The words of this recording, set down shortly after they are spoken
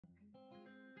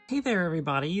Hey there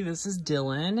everybody, this is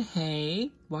Dylan. Hey,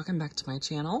 welcome back to my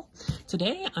channel.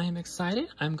 Today I am excited.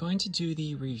 I'm going to do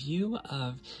the review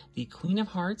of the Queen of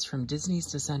Hearts from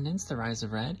Disney's Descendants, The Rise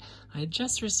of Red. I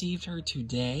just received her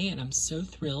today and I'm so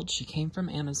thrilled. She came from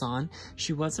Amazon.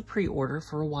 She was a pre-order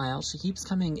for a while. She keeps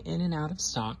coming in and out of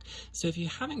stock. So if you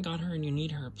haven't got her and you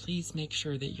need her, please make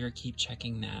sure that you keep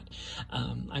checking that.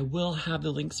 I will have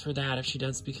the links for that. If she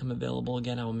does become available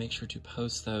again, I will make sure to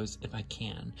post those if I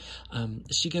can.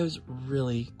 She goes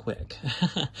really quick,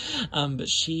 but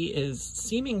she is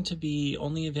seeming to be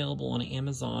only available on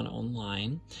Amazon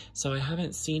online, so I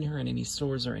haven't seen her in any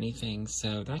stores or anything,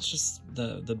 so that's just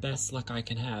the best luck I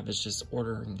can have is just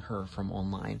ordering her from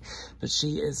online. But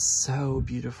she is so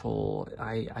beautiful.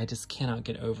 I just cannot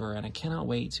get over, and I cannot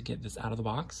wait to get this out of the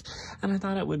box. And I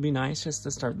thought it would be nice just to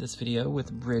start this video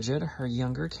with Bridget, her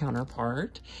younger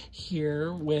counterpart,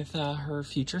 here with her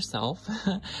future self.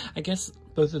 I guess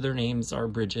both of their names are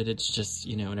Bridget. It's just,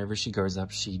 you know, whenever she grows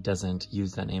up, she doesn't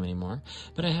use that name anymore.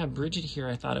 But I have Bridget here.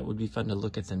 I thought it would be fun to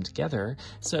look at them together.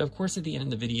 So, of course, at the end of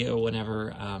the video,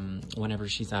 whenever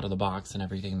she's out of the box and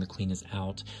everything, the Queen is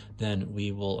out, then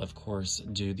we will, of course,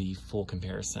 do the full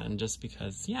comparison. Just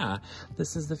because, yeah,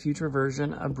 this is the future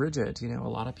version of Bridget. You know, a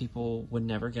lot of people would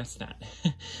never guess that.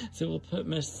 So we'll put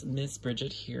Miss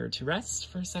Bridget here to rest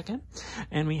for a second.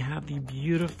 And we have the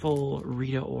beautiful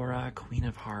Rita Ora, Queen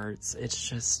of Hearts. It's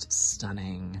just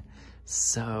stunning.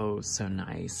 So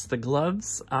nice. The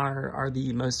gloves are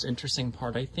the most interesting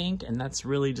part, I think, and that's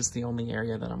really just the only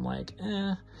area that I'm like,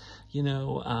 you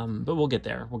know, but we'll get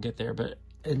there. But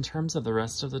in terms of the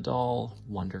rest of the doll,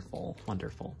 wonderful.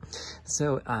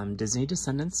 So Disney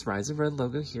Descendants Rise of Red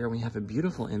logo here. We have a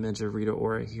beautiful image of Rita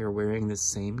Ora here wearing the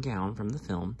same gown from the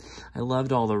film. I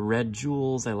loved all the red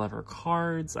jewels. I love her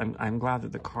cards. I'm glad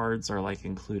that the cards are like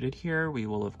included here. We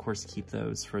will of course keep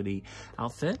those for the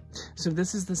outfit. So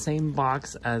this is the same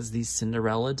box as the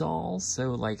Cinderella doll.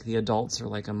 So like the adults are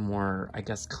like a more, I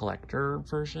guess, collector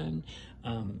version.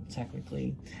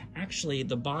 Technically. Actually,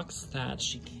 the box that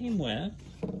she came with,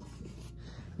 I'm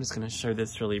just going to show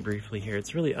this really briefly here.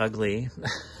 It's really ugly.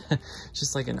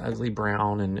 Just like an ugly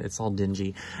brown, and it's all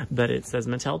dingy. But it says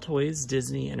Mattel Toys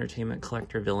Disney Entertainment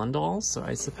Collector Villain Dolls. So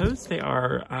I suppose they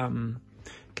are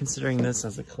considering this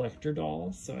as a collector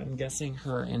doll. So I'm guessing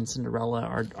her and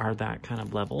Cinderella are that kind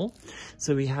of level.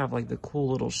 So we have like the cool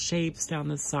little shapes down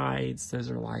the sides. Those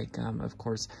are like, of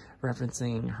course,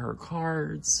 referencing her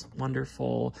cards.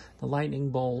 Wonderful. The lightning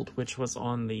bolt, which was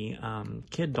on the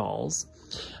kid dolls.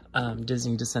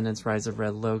 Disney Descendants Rise of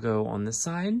Red logo on this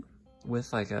side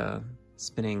with like a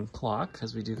spinning clock,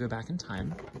 because we do go back in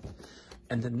time.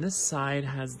 And then this side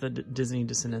has the Disney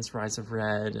Descendants Rise of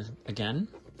Red again.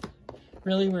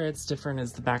 Really where it's different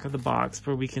is the back of the box,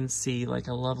 where we can see like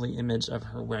a lovely image of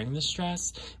her wearing this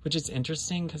dress, which is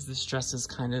interesting because this dress is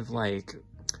kind of like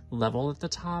level at the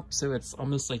top, so it's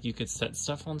almost like you could set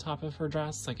stuff on top of her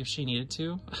dress, like if she needed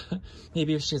to.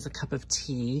 Maybe if she has a cup of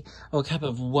tea, a cup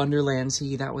of Wonderland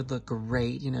tea, that would look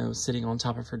great, you know, sitting on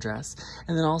top of her dress.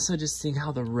 And then also just seeing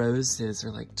how the roses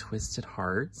are like twisted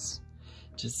hearts.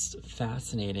 Just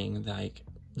fascinating, like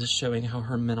just showing how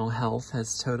her mental health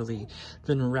has totally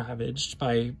been ravaged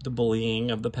by the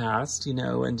bullying of the past, you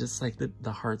know, and just like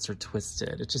the hearts are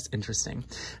twisted. It's just interesting.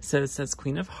 So it says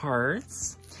Queen of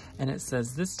Hearts, and it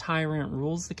says, this tyrant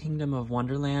rules the kingdom of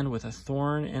Wonderland with a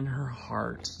thorn in her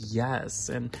heart. Yes,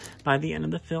 and by the end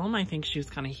of the film, I think she was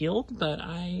kind of healed, but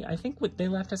I think they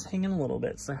left us hanging a little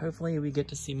bit, so hopefully we get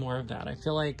to see more of that. I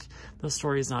feel like the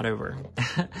story is not over.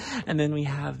 And then we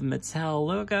have Mattel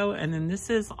logo, and then this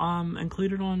is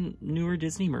included on newer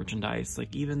Disney merchandise.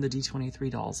 Like even the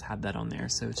D23 dolls had that on there,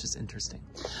 so it's just interesting.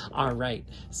 All right,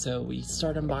 so we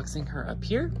start unboxing her up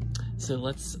here. So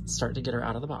let's start to get her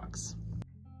out of the box.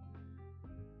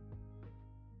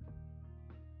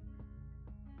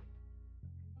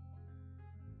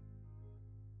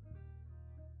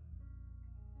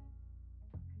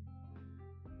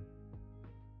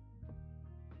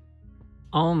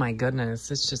 Oh my goodness,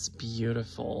 it's just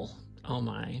beautiful. Oh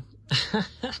my.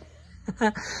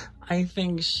 I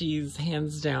think she's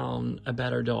hands down a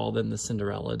better doll than the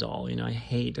Cinderella doll. You know, I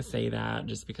hate to say that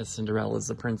just because Cinderella's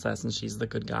the princess and she's the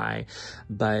good guy,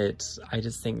 but I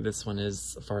just think this one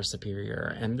is far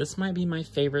superior. And this might be my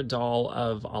favorite doll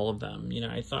of all of them. You know,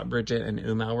 I thought Bridget and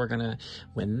Uma were gonna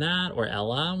win that, or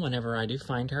Ella, whenever I do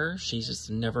find her. She's just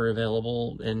never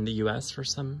available in the US for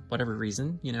some whatever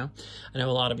reason, you know. I know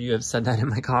a lot of you have said that in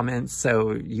my comments,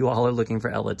 so you all are looking for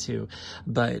Ella too.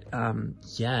 But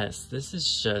yes, this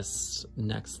is just just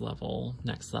next level,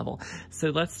 next level. So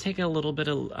let's take a little bit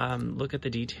of look at the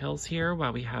details here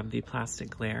while we have the plastic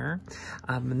glare.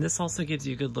 And this also gives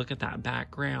you a good look at that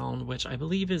background, which I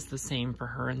believe is the same for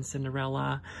her and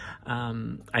Cinderella.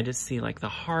 I just see like the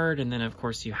heart, and then of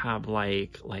course you have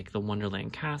like the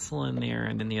Wonderland Castle in there,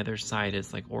 and then the other side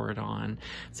is like Oridon.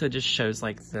 So it just shows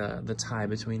like the tie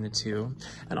between the two.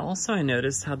 And also I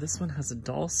noticed how this one has a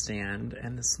doll stand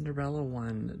and the Cinderella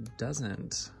one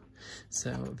doesn't.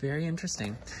 So very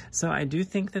interesting. So I do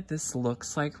think that this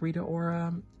looks like Rita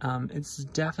Ora. It's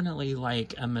definitely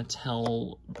like a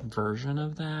Mattel version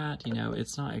of that. You know,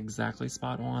 it's not exactly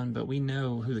spot on, but we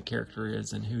know who the character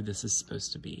is and who this is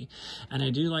supposed to be. And I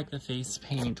do like the face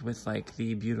paint with like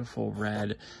the beautiful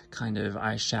red kind of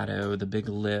eyeshadow, the big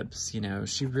lips, you know,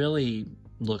 she really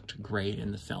looked great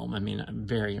in the film. I mean,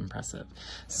 very impressive.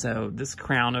 So this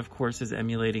crown, of course, is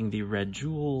emulating the red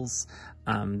jewels.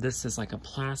 This is like a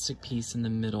plastic piece in the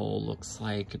middle, looks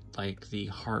like the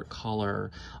heart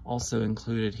collar. Also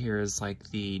included here is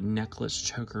like the necklace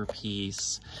choker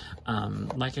piece.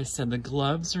 Like I said, the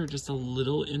gloves are just a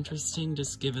little interesting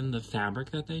just given the fabric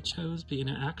that they chose, but you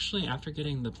know, actually after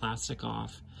getting the plastic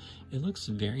off, it looks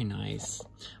very nice.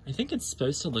 I think it's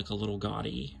supposed to look a little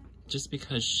gaudy just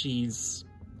because she's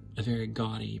a very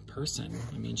gaudy person.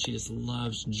 I mean, she just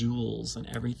loves jewels and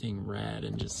everything red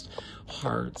and just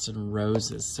hearts and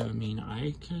roses. So, I mean,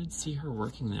 I could see her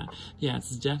working that. Yeah,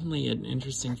 it's definitely an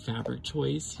interesting fabric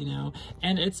choice, you know,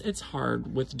 and it's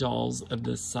hard with dolls of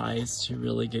this size to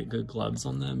really get good gloves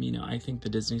on them. You know, I think the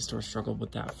Disney Store struggled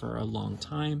with that for a long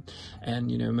time. And,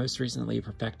 you know, most recently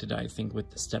perfected, I think, with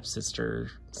the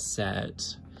Stepsister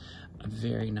set.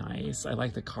 Very nice. I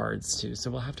like the cards too,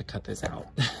 so we'll have to cut those out.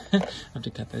 Have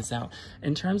to cut those out.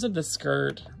 In terms of the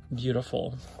skirt,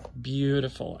 beautiful,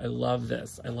 beautiful. I love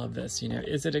this. I love this. You know,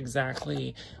 is it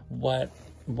exactly what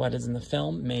is in the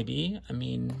film? Maybe. I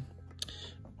mean,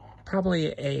 probably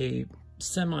a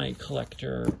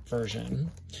semi-collector version.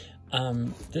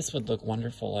 This would look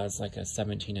wonderful as like a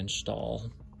 17-inch doll,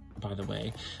 by the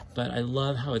way, but I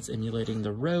love how it's emulating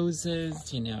the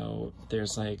roses. You know,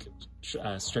 there's like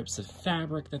strips of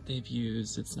fabric that they've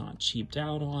used. It's not cheaped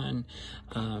out on.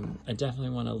 I definitely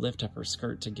want to lift up her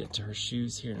skirt to get to her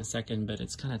shoes here in a second, but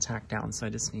it's kind of tacked down, so I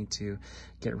just need to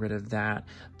get rid of that.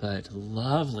 But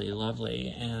lovely,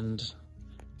 lovely. And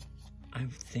I'm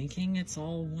thinking it's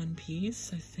all one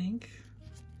piece, I think.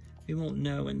 We won't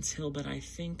know until, but I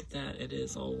think that it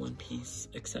is all one piece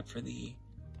except for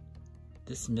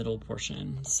this middle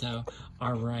portion. So,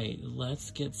 all right,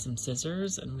 let's get some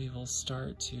scissors and we will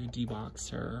start to debox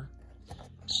her.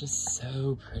 It's just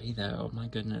so pretty though, my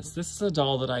goodness. This is a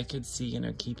doll that I could see, you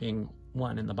know, keeping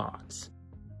one in the box.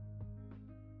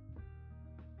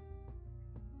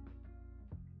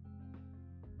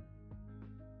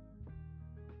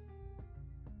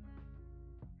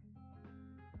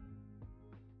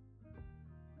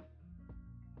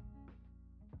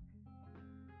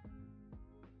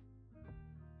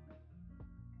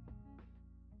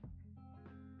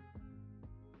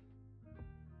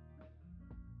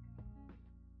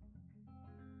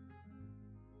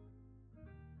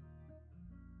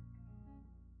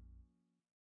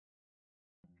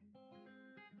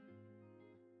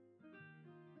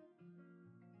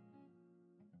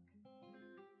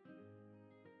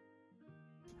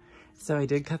 So I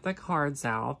did cut the cards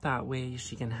out, that way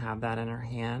she can have that in her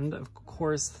hand. Of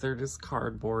course, they're just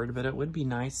cardboard, but it would be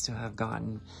nice to have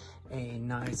gotten a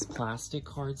nice plastic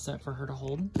card set for her to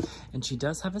hold. And she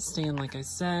does have a stand, like I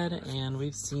said, and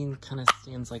we've seen kind of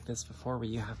stands like this before where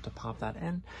you have to pop that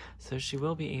in. So she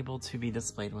will be able to be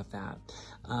displayed with that.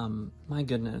 My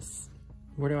goodness,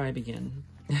 where do I begin?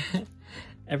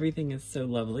 Everything is so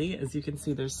lovely. As you can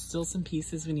see, there's still some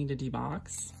pieces we need to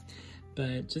debox,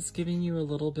 but just giving you a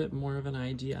little bit more of an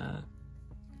idea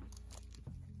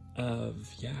of,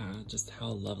 yeah, just how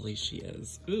lovely she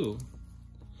is. Ooh,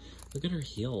 look at her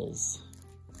heels.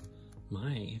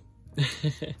 My.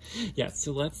 Yeah,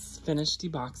 so let's finish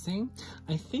deboxing.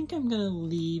 I think I'm gonna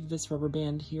leave this rubber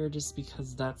band here just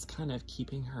because that's kind of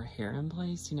keeping her hair in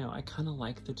place. You know, I kind of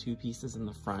like the two pieces in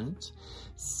the front.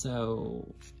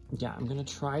 So yeah, I'm gonna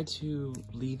try to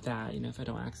leave that, you know, if I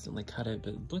don't accidentally cut it,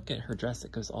 but look at her dress,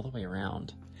 it goes all the way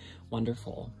around.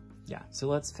 Wonderful. Yeah, so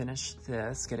let's finish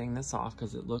this, getting this off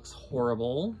because it looks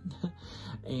horrible.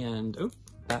 And, oh,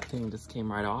 that thing just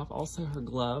came right off. Also her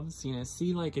gloves, you know,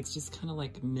 see, like, it's just kind of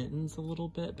like mittens a little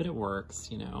bit, but it works,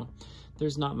 you know.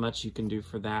 There's not much you can do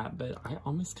for that, but I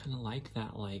almost kind of like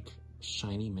that, like,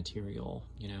 shiny material,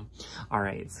 you know. All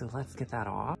right, so let's get that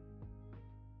off.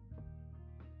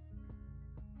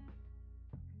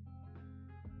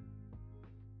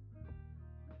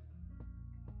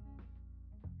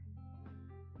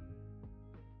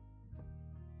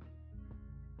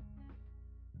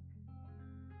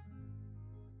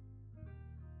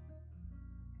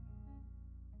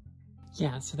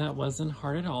 Yeah, so that wasn't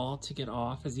hard at all to get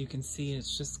off. As you can see,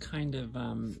 it's just kind of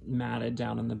matted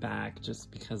down in the back just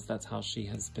because that's how she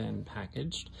has been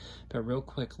packaged. But real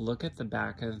quick, look at the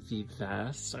back of the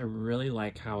vest. I really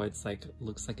like how it's like,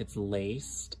 looks like it's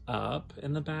laced up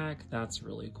in the back. That's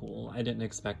really cool. I didn't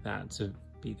expect that to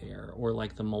be there. Or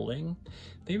like the molding.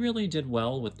 They really did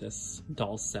well with this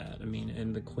doll set. I mean,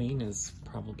 and the queen is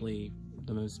probably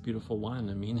the most beautiful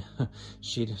one. I mean,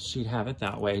 she'd have it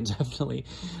that way, definitely.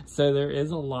 So there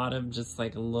is a lot of just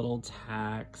like little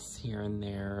tacks here and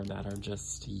there that are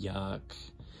just yuck.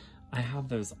 I have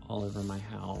those all over my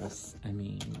house. I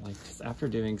mean, like, after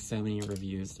doing so many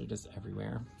reviews, they're just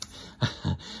everywhere.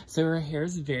 So her hair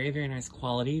is very, very nice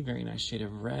quality, very nice shade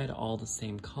of red, all the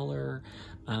same color.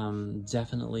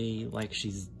 Definitely like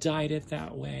she's dyed it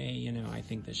that way. You know, I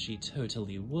think that she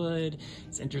totally would.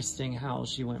 It's interesting how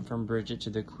she went from Bridget to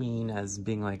the Queen as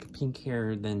being like pink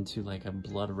hair, then to like a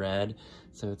blood red.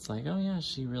 So it's like, oh yeah,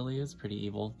 she really is pretty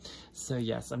evil. So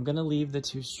yes, I'm gonna leave the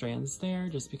 2 strands there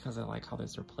just because I like how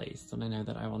those are placed, and I know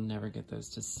that I will never get those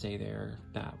to stay there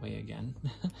that way again.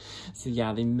 So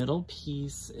yeah, the middle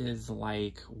piece is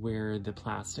like where the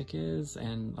plastic is,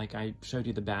 and like I showed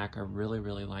you the back, I really,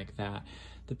 really like that.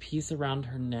 The piece around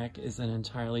her neck is an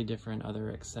entirely different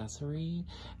other accessory,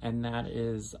 and that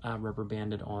is rubber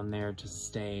banded on there to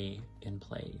stay in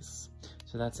place.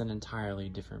 So that's an entirely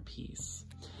different piece.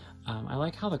 I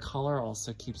like how the color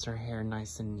also keeps her hair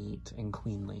nice and neat and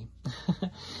queenly.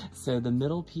 So the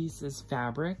middle piece is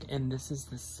fabric, and this is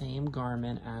the same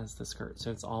garment as the skirt.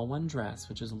 So it's all one dress,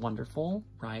 which is wonderful,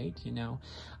 right? You know,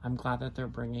 I'm glad that they're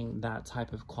bringing that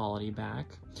type of quality back.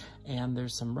 And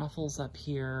there's some ruffles up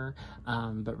here,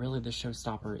 but really the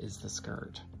showstopper is the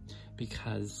skirt.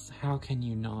 Because how can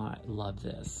you not love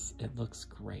this? It looks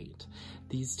great.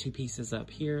 These 2 pieces up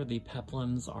here, the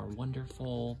peplums are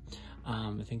wonderful.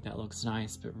 I think that looks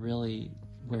nice, but really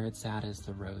where it's at is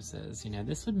the roses. You know,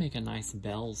 this would make a nice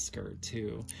Belle skirt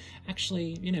too.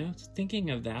 Actually, you know,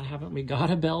 thinking of that, haven't we got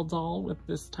a Belle doll with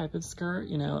this type of skirt?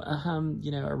 You know,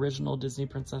 original Disney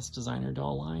Princess designer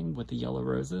doll line with the yellow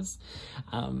roses.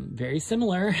 Very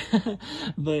similar,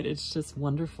 but it's just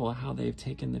wonderful how they've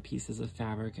taken the pieces of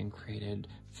fabric and created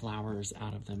flowers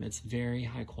out of them. It's very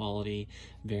high quality,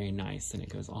 very nice, and it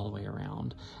goes all the way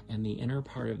around. And the inner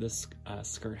part of this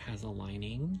skirt has a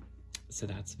lining, so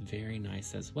that's very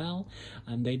nice as well.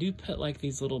 They do put like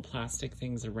these little plastic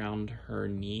things around her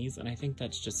knees, and I think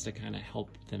that's just to kind of help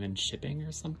them in shipping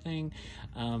or something.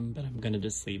 But I'm gonna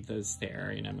just leave those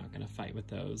there, you know, I'm not gonna fight with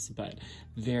those, but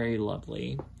very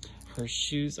lovely. Her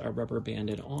shoes are rubber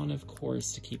banded on, of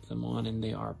course, to keep them on, and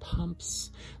they are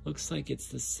pumps. Looks like it's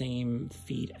the same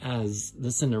feet as the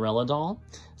Cinderella doll,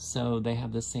 so they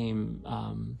have the same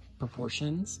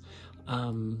proportions.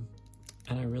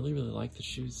 And I really, really like the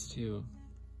shoes too.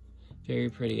 Very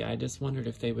pretty. I just wondered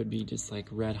if they would be just like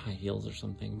red high heels or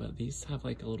something, but these have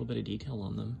like a little bit of detail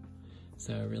on them.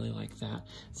 So I really like that.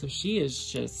 So she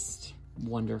is just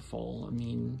wonderful. I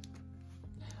mean,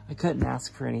 I couldn't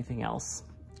ask for anything else.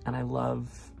 And I love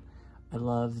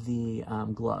the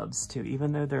gloves too.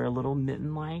 Even though they're a little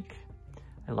mitten-like,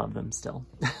 I love them still.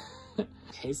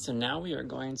 Okay, so now we are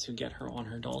going to get her on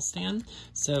her doll stand.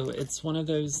 So it's one of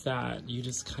those that you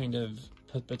just kind of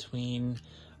put between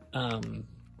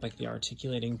like the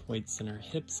articulating points in her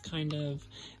hips kind of,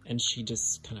 and she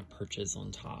just kind of perches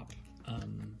on top.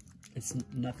 It's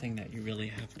nothing that you really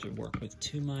have to work with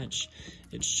too much.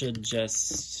 It should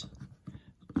just,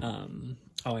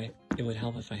 it would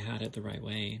help if I had it the right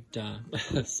way, duh.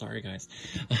 Sorry guys.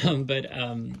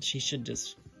 She should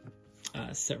just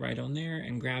sit right on there,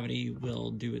 and gravity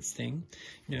will do its thing.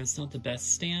 You know, it's not the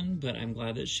best stand, but I'm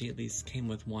glad that she at least came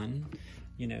with one.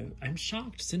 You know, I'm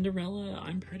shocked. Cinderella,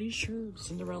 I'm pretty sure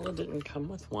Cinderella didn't come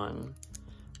with one,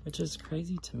 which is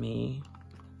crazy to me,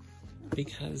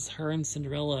 because her and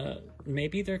Cinderella,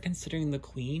 maybe they're considering the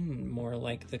Queen more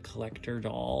like the collector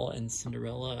doll, and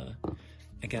Cinderella,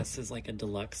 I guess, is like a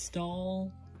deluxe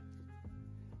doll.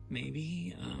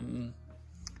 Maybe,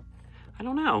 I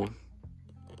don't know.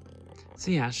 So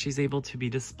yeah, she's able to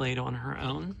be displayed on her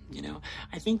own, you know.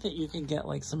 I think that you could get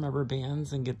like some rubber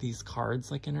bands and get these cards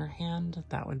like in her hand.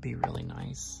 That would be really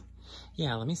nice.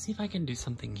 Yeah, let me see if I can do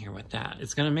something here with that.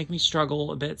 It's gonna make me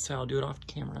struggle a bit, so I'll do it off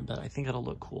camera, but I think it'll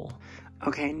look cool.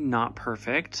 Okay, not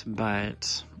perfect,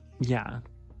 but yeah,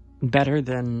 better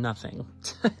than nothing.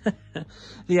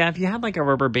 Yeah, if you had like a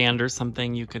rubber band or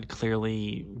something, you could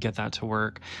clearly get that to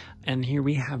work. And here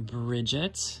we have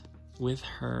Bridget with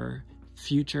her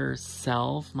future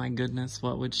self. My goodness,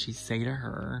 what would she say to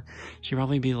her? She'd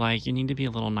probably be like, you need to be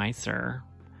a little nicer.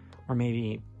 Or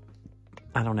maybe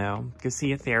I don't know, go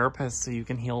see a therapist so you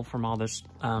can heal from all this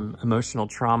emotional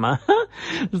trauma.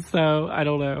 So I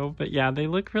don't know, but yeah, they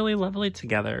look really lovely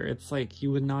together. It's like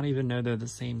you would not even know they're the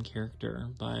same character,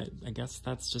 but I guess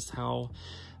that's just how,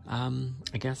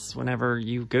 I guess whenever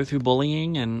you go through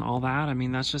bullying and all that, I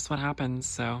mean, that's just what happens.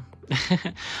 So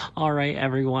all right,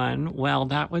 everyone. Well,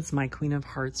 that was my Queen of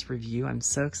Hearts review. I'm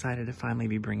so excited to finally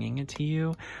be bringing it to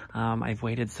you. I've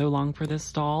waited so long for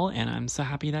this doll, and I'm so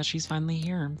happy that she's finally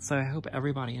here. So I hope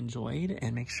everybody enjoyed,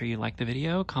 and make sure you like the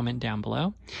video, comment down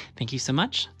below. Thank you so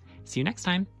much. See you next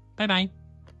time. Bye-bye.